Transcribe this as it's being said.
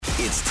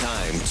It's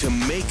time to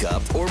make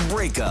up or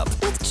break up.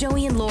 With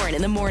Joey and Lauren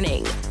in the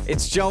morning.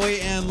 It's Joey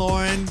and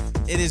Lauren.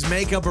 It is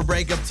makeup or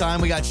breakup time.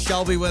 We got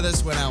Shelby with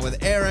us. Went out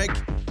with Eric.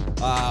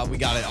 We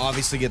got to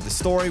obviously get the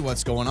story,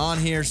 what's going on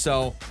here.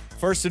 So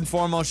first and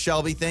foremost,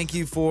 Shelby, thank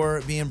you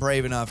for being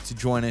brave enough to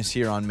join us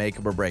here on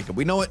Makeup or Breakup.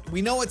 We know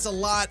it's a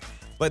lot,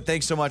 but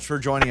thanks so much for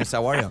joining us.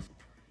 How are you?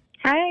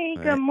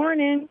 Hi, good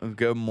morning.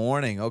 Good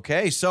morning.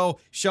 Okay, so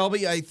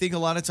Shelby, I think a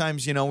lot of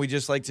times, we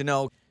just like to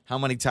know how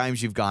many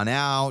times you've gone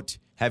out.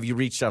 Have you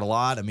reached out a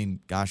lot? I mean,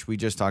 gosh, we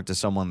just talked to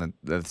someone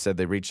that said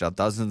they reached out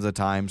dozens of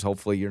times.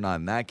 Hopefully you're not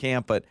in that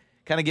camp, but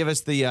kind of give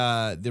us the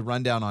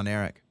rundown on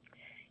Eric.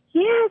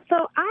 Yeah, so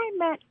I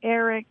met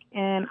Eric,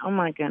 and oh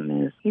my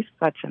goodness, he's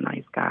such a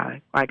nice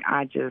guy. I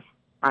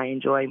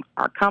enjoy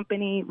our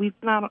company. We've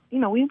not,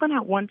 we've been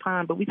out one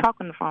time, but we talk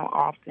on the phone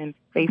often,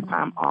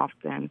 FaceTime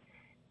often.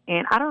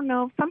 And I don't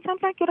know, sometimes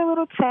I get a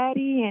little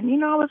chatty,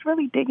 and, I was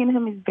really digging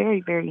him. He's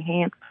very, very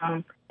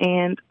handsome.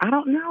 And I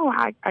don't know,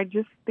 I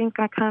just think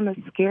I kind of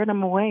scared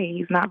him away.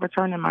 He's not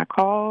returning my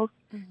calls.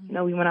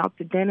 Mm-hmm. We went out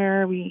to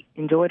dinner. We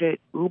enjoyed an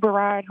Uber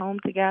ride home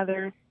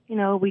together.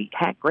 We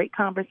had great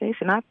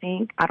conversation, I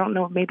think. I don't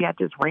know, maybe I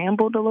just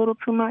rambled a little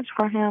too much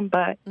for him,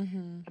 but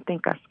I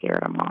think I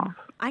scared him off.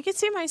 I could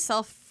see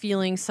myself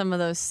feeling some of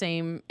those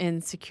same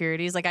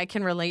insecurities. Like, I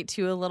can relate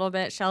to you a little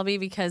bit, Shelby,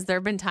 because there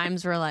have been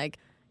times where,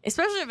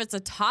 especially if it's a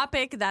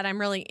topic that I'm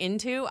really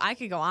into, I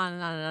could go on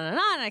and on and on and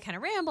on, and I kind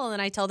of ramble, and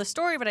then I tell the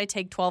story, but I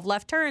take 12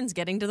 left turns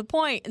getting to the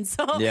point. And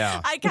so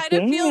I kind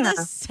of feel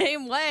the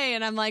same way,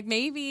 and I'm like,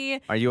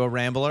 maybe... Are you a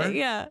rambler?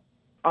 Yeah.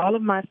 All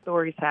of my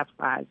stories have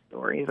side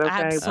stories, okay?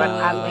 Absolutely. But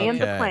I land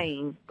the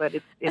plane, but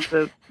it's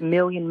a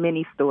million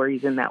mini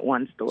stories in that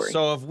one story.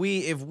 So if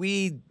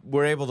we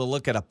were able to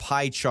look at a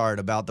pie chart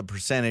about the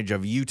percentage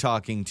of you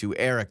talking to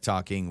Eric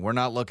talking, we're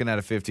not looking at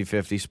a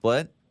 50-50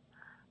 split?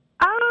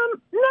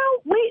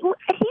 No,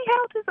 he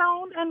held his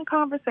own in the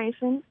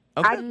conversation.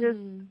 Okay.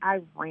 I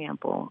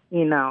ramble,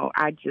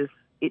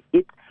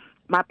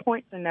 my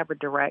points are never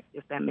direct,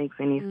 if that makes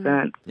any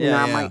sense.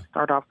 I might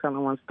start off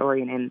telling one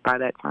story, and then by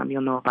that time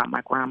you'll know about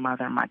my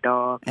grandmother, my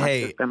dog,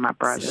 my sister, my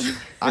brother.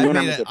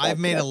 I've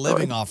made a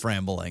living off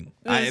rambling.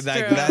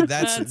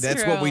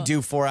 That's what we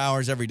do 4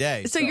 hours every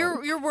day. So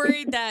you're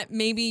worried that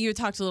maybe you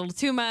talked a little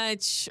too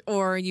much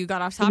or you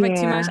got off topic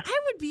too much. I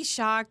would be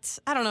shocked.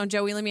 I don't know,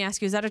 Joey, let me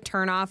ask you, is that a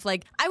turnoff?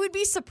 I would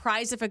be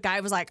surprised if a guy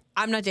was like,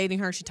 I'm not dating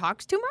her, she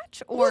talks too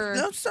much? Or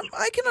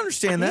I can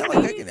understand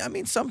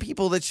that. Some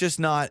people, that's just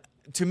not...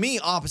 To me,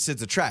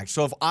 opposites attract.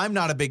 So if I'm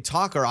not a big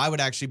talker, I would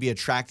actually be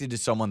attracted to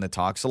someone that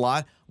talks a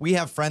lot. We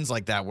have friends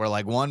like that where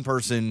one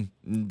person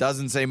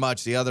doesn't say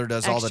much, the other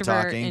does all the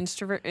talking.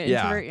 Introvert,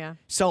 yeah.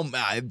 So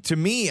to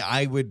me,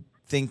 I would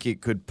think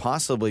it could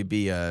possibly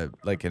be an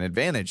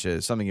advantage,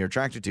 something you're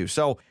attracted to.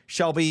 So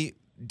Shelby,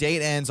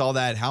 date ends, all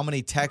that. How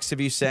many texts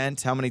have you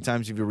sent? How many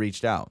times have you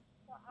reached out?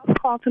 I've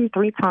called him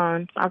 3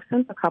 times. I've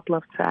sent a couple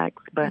of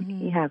texts, but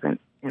he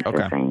hasn't.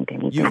 Okay.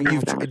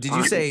 Did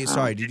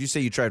you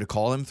say you tried to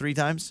call him 3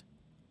 times?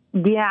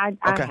 Yeah,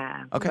 I okay.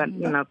 have. Okay.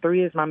 But,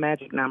 3 is my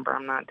magic number.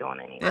 I'm not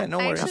doing anything. Yeah, no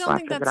worries. That's why I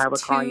figured I would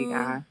call you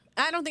guys.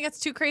 I don't think that's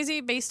too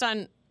crazy based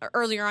on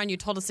earlier on you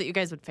told us that you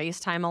guys would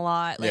FaceTime a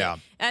lot.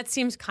 That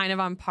seems kind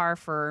of on par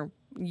for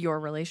your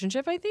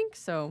relationship, I think.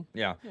 So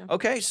Yeah.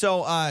 Okay,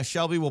 so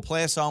Shelby, we'll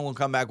play a song. We'll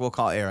come back. We'll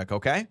call Eric,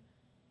 okay?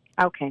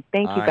 Okay.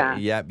 Thank you, guys.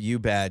 Yep, you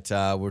bet.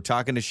 We're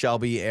talking to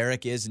Shelby.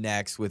 Eric is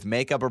next with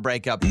Makeup or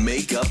Breakup.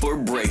 Makeup or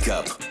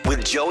Breakup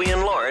with Joey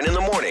and Lauren in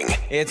the morning.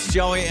 It's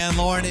Joey and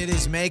Lauren. It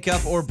is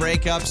Makeup or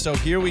Breakup. So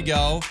here we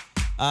go.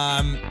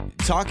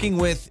 Talking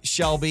with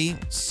Shelby.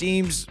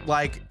 Seems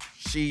like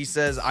she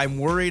says, I'm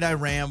worried I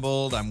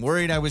rambled. I'm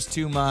worried I was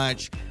too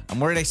much. I'm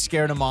worried I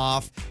scared him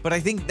off. But I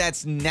think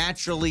that's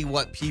naturally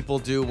what people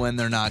do when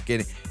they're not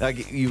getting,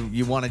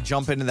 you want to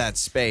jump into that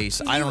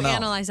space. I don't know. You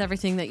analyze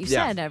everything that you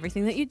said,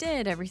 everything that you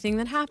did, everything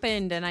that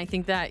happened. And I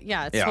think that,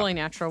 it's totally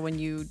natural when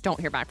you don't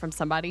hear back from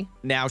somebody.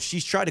 Now,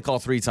 she's tried to call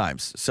 3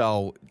 times.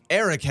 So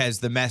Eric has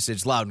the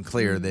message loud and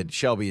clear that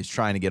Shelby is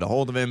trying to get a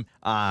hold of him.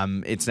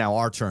 It's now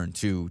our turn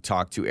to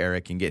talk to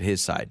Eric and get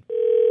his side.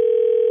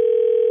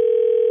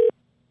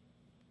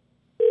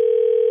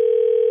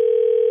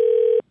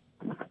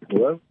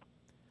 Hello?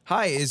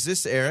 Hi, is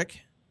this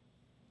Eric?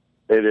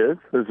 It is.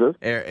 Who's this?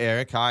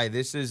 Eric, hi.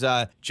 This is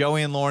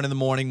Joey and Lauren in the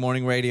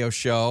morning radio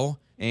show.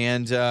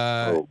 And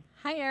Hi,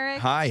 Eric.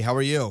 Hi, how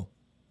are you?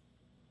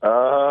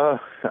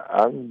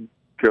 I'm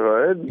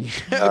good.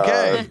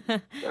 Okay.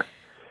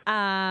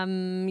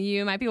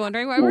 You might be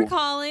wondering why we're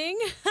calling.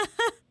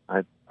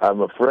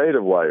 I'm afraid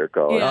of why you're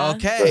calling. Yeah.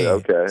 Okay.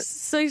 Okay.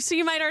 So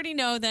you might already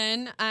know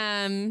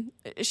then.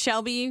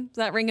 Shelby, does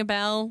that ring a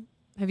bell?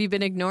 Have you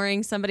been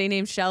ignoring somebody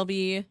named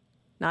Shelby?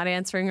 Not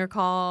answering her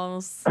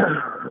calls?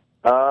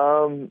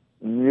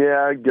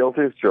 Yeah,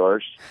 guilty as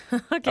charged.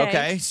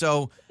 Okay,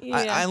 so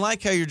I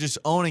like how you're just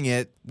owning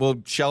it.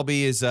 Well,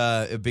 Shelby is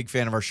a big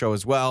fan of our show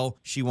as well.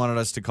 She wanted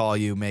us to call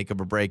you,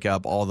 makeup or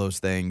breakup, all those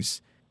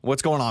things.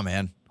 What's going on,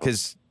 man?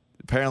 Because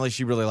apparently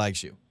she really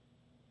likes you.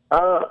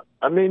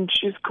 I mean,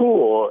 she's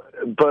cool,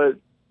 but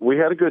we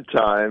had a good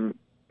time,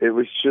 it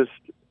was just,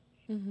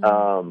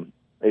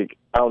 like,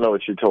 I don't know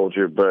what she told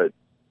you, but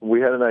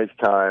we had a nice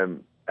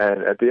time.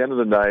 And at the end of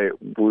the night,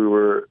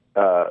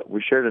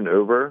 we shared an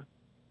Uber,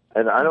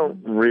 and I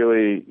don't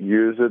really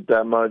use it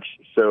that much.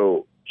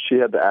 So she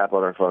had the app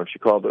on her phone. She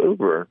called the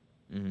Uber,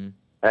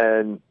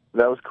 and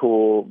that was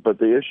cool. But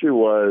the issue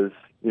was,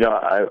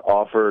 I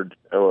offered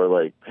or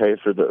like pay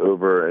for the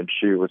Uber, and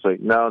she was like,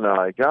 no,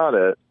 I got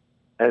it.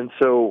 And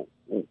so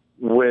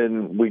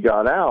when we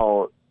got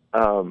out,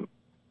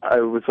 I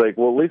was like,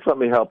 well, at least let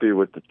me help you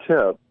with the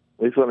tip.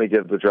 At least let me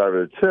give the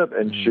driver the tip.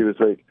 And she was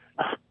like,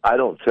 I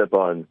don't tip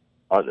on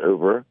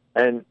Uber.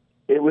 And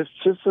it was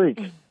just like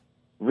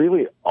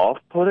really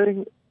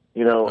off-putting.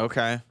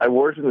 Okay. I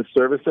worked in the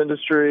service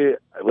industry,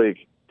 like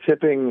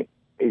tipping.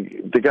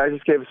 The guy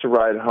just gave us a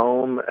ride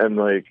home and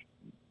like,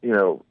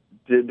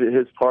 did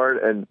his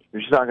part, and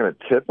you're just not going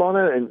to tip on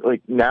it. And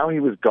like now he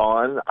was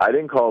gone. I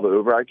didn't call the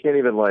Uber. I can't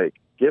even like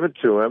give it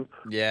to him.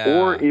 Yeah.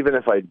 Or even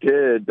if I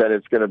did, then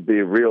it's going to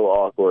be real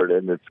awkward,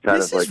 and it's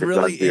kind of like a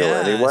done deal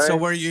anyway. So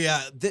where you,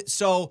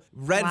 so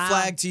red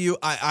flag to you.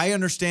 I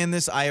understand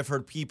this. I have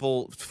heard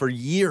people for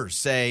years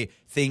say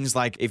things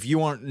like, if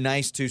you aren't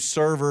nice to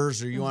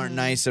servers or you aren't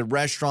nice at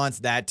restaurants,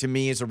 that to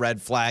me is a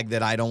red flag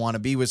that I don't want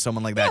to be with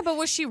someone like that. Yeah, but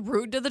was she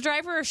rude to the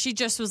driver, or she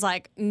just was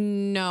like,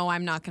 no,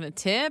 I'm not going to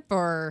tip,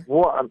 or?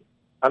 Well,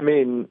 I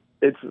mean,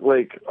 it's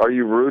like, are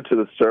you rude to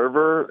the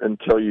server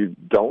until you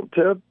don't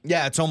tip?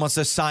 Yeah, it's almost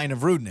a sign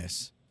of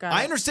rudeness.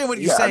 I understand what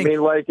you're Yeah, saying. I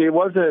mean, like, it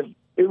was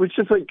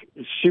just like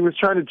she was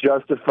trying to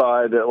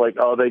justify that, like,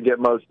 oh, they get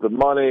most of the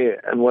money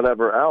and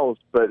whatever else,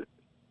 but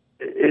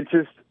it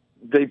just,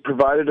 they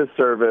provided a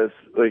service,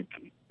 like,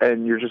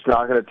 and you're just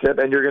not going to tip,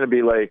 and you're going to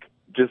be, like,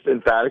 just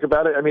emphatic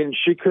about it. I mean,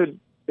 she could,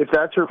 if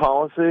that's her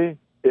policy,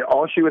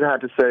 all she would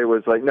have to say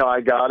was, like, no,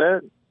 I got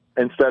it,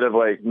 instead of,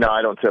 like, no,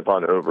 I don't tip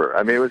on Uber.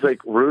 I mean, it was, like,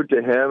 rude to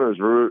him. It was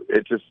rude.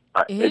 It just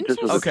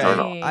was a turn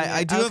off.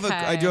 I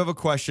do have a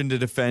question to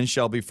defend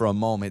Shelby for a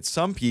moment.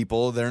 Some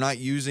people, they're not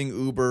using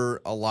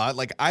Uber a lot.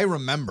 Like, I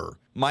remember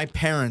my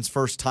parents'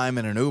 first time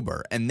in an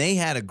Uber, and they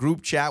had a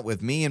group chat with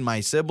me and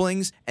my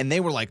siblings, and they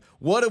were like,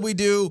 what do we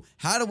do?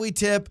 How do we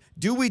tip?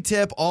 Do we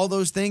tip? All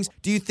those things.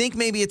 Do you think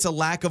maybe it's a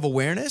lack of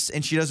awareness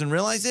and she doesn't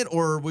realize it?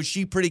 Or was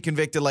she pretty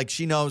convicted, like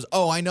she knows,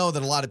 oh, I know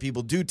that a lot of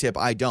people do tip,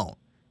 I don't?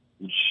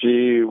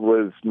 She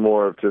was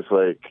more of just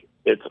like,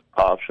 it's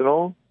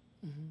optional.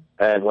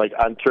 And like,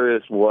 I'm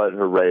curious what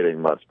her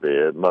rating must be.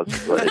 It must,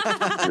 like,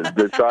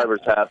 the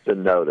drivers have to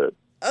note it.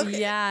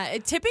 Okay. Yeah,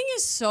 tipping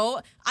is so,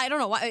 I don't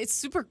know why, it's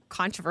super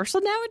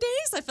controversial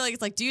nowadays. I feel like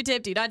it's like, do you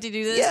tip, do you not do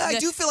this? Yeah, I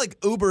do feel like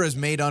Uber is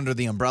made under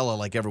the umbrella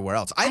like everywhere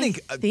else. I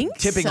think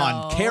tipping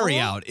on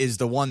carryout is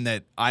the one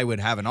that I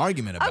would have an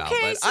argument about.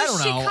 Okay, but so I don't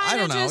know. I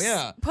don't know.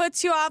 Yeah,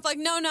 puts you off like,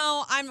 no,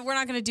 we're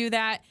not going to do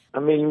that. I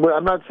mean,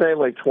 I'm not saying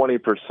like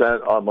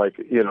 20% on like,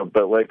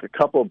 but like a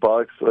couple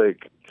bucks,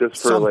 like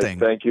just for something.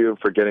 Like, thank you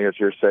for getting us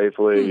here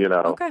safely,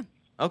 Okay.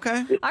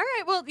 Okay. All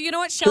right. Well, you know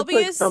what? Shelby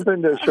just like is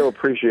something to show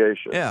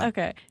appreciation. Yeah.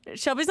 Okay.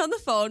 Shelby's on the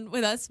phone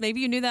with us. Maybe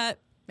you knew that.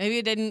 Maybe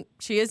you didn't.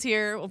 She is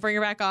here. We'll bring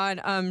her back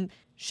on.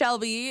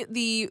 Shelby,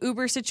 the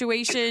Uber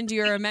situation. Do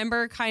you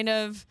remember kind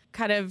of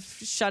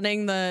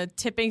shunning the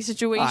tipping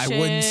situation? I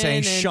wouldn't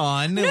say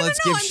shun. No. I'm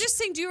just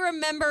saying. Do you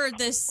remember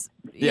this?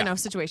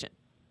 Situation.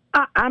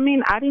 I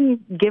mean, I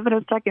didn't give it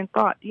a second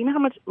thought. Do you know how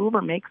much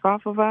Uber makes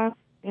off of us?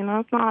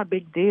 It's not a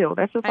big deal.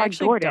 That's just like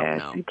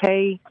DoorDash. You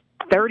pay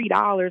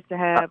 $30 to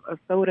have a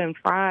soda and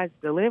fries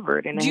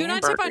delivered. And do you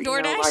not tip on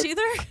DoorDash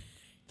either?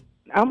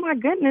 Oh my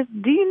goodness!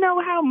 Do you know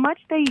how much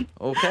they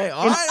inflate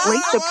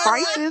the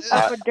prices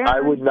of a dinner? I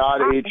would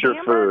not eat your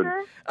food.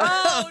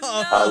 Oh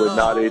no! I would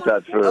not eat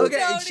that food. Okay,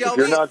 if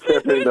you're not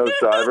tipping those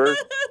drivers,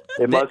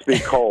 it must be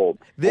cold.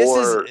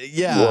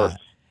 Worse.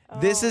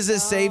 This is a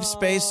safe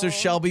space, so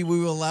Shelby, we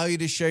will allow you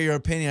to share your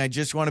opinion. I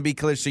just want to be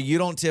clear. So you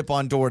don't tip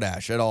on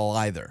DoorDash at all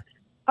either?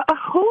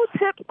 Who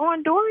tips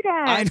on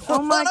DoorDash? I know.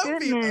 Oh my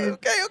goodness.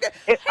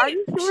 Okay. Are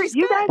you serious?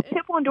 You guys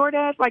tip on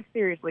DoorDash? Like,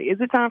 seriously,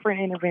 is it time for an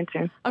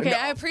intervention? Okay,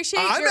 I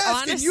appreciate I'm your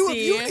asking honesty. you if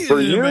you need For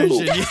an you.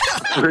 intervention. Yeah.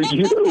 For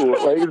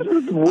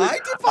you. Like, I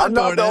tip on I'm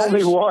not the DoorDash.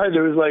 only one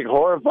who was like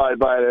horrified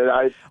by it.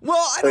 I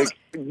don't.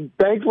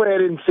 Thankfully, I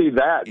didn't see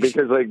that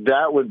because like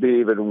that would be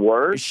even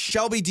worse.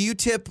 Shelby, do you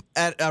tip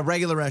at a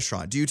regular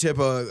restaurant? Do you tip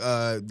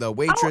the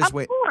waitress? Of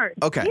course.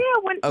 Okay.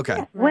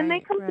 Yeah. When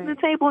they come to the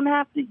table and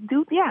have to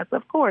do, yes,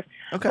 of course.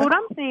 Okay. But what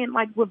I'm saying,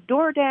 like with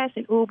DoorDash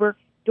and Uber,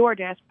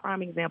 DoorDash,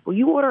 prime example.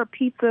 You order a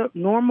pizza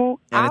normal,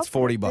 and it's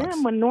 $40.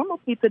 Them a normal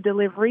pizza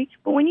delivery,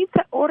 but when you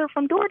order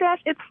from DoorDash,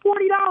 it's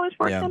 $40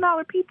 for a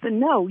 $10 pizza.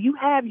 No, you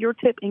have your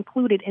tip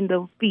included in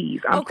those fees.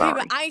 I'm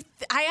sorry. But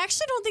I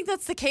actually don't think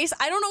that's the case.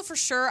 I don't know for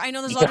sure. I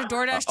know there's a lot of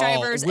DoorDash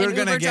drivers we're and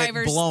gonna Uber get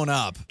drivers blown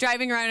up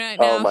driving around right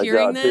now Oh my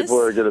hearing God, this. people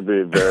are going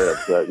to be very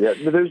upset. Yeah,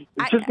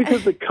 just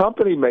because the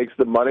company makes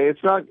the money,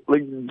 it's not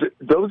like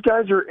those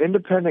guys are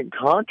independent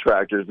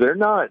contractors. They're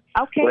not.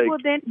 Okay, like, well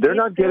then they're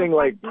not getting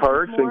like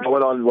perks and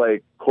going on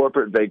like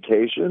corporate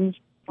vacations.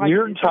 Like,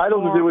 you're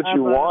entitled to do what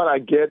you want. I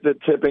get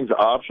that tipping's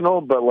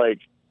optional, but like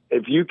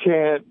if you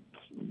can't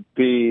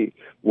be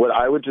what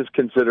I would just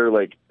consider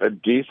like a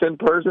decent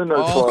person as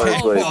far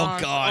as like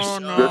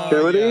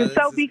gratuity.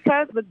 So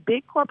because the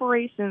big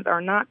corporations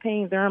are not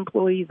paying their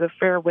employees a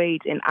fair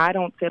wage and I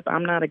don't tip,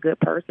 I'm not a good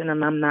person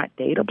and I'm not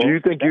dateable. Do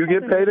you think you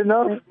get paid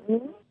enough?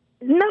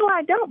 No,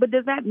 I don't. But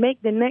does that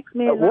make the next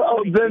man? Well,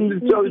 then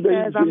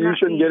you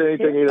shouldn't get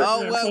anything either.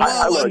 Oh,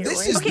 well,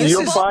 this is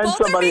you'll find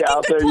somebody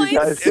out there. You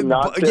guys can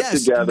knock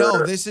this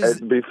together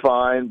and be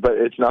fine, but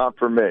it's not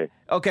for me.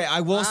 Okay,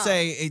 I will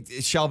say,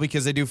 Shelby,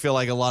 because I do feel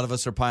like a lot of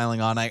us are piling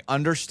on. I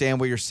understand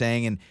what you're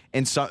saying,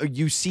 and so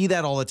you see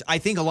that all the time. I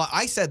think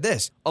I said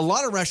this. A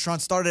lot of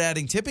restaurants started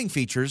adding tipping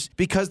features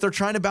because they're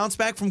trying to bounce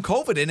back from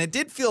COVID, and it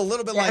did feel a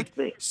little bit like,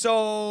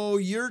 so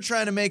you're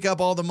trying to make up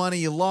all the money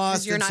you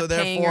lost, you're and not so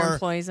paying therefore, your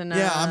employees enough.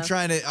 yeah, I'm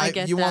trying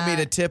to. You want me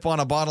to tip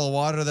on a bottle of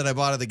water that I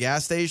bought at the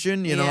gas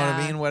station? You know what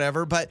I mean?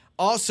 Whatever. But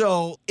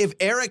also, if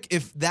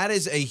that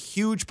is a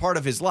huge part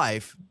of his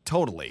life.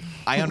 Totally.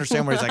 I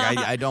understand where he's like,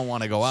 I don't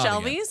want to go out.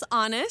 Shelby's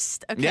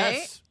honest. Okay.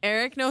 Yes.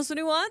 Eric knows what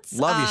he wants.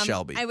 Love you,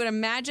 Shelby. I would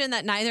imagine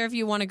that neither of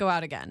you want to go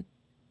out again.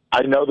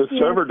 I know the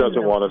server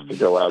doesn't want us to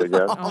go out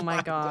again. Oh,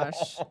 my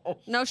gosh.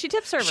 No, she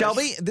tips servers.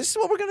 Shelby, this is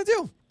what we're going to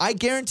do. I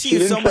guarantee she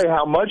you didn't say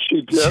how much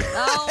she tipped.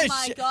 Oh,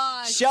 my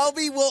gosh.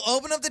 Shelby will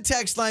open up the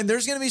text line.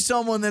 There's going to be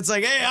someone that's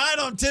like, hey, I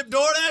don't tip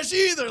DoorDash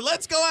either.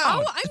 Let's go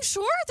out. Oh, I'm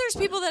sure there's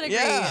people that agree.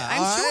 Yeah,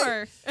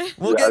 I'm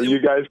sure. You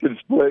guys can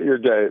split your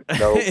date.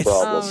 No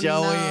problem.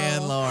 Joey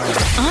and Lauren.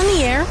 On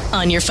the air,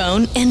 on your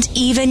phone, and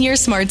even your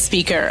smart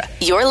speaker.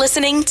 You're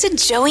listening to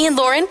Joey and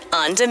Lauren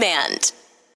on demand.